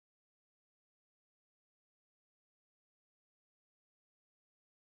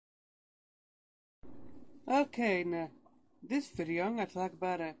Okay, now this video I'm going to talk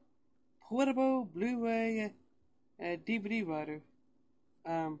about a portable Blu-ray DVD writer.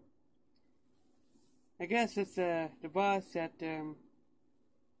 Um, I guess it's a device that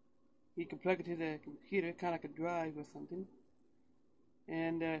you can plug into the computer, kind of like a drive or something,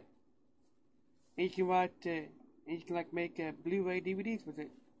 and you can write, and you can like make Blu-ray DVDs with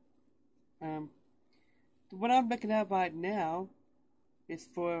it. Um, the one I'm looking at right now is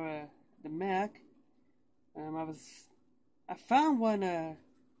for the Mac. I found one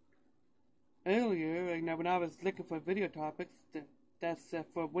earlier, when I was looking for video topics, that's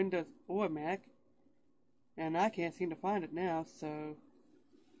for Windows or Mac, and I can't seem to find it now, so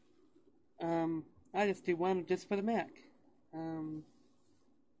I just do one just for the Mac.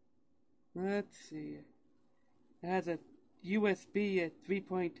 Let's see. It has a USB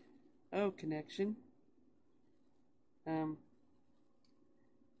 3.0 connection. Um,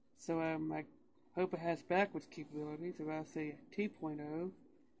 I hope it has backwards capabilities, or I'll say 2.0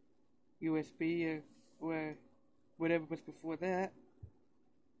 USB, or whatever was before that.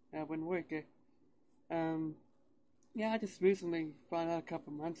 Wouldn't work. Yeah, I just recently found out a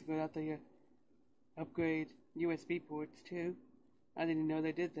couple months ago that they upgrade USB ports too. I didn't know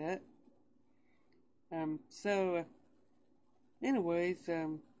they did that. Anyways,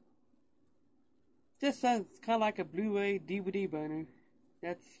 just sounds kind of like a Blu-ray DVD burner.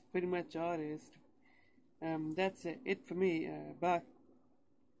 That's pretty much all it is. That's it for me. Bye.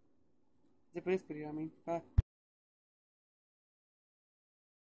 That's it for this video, bye.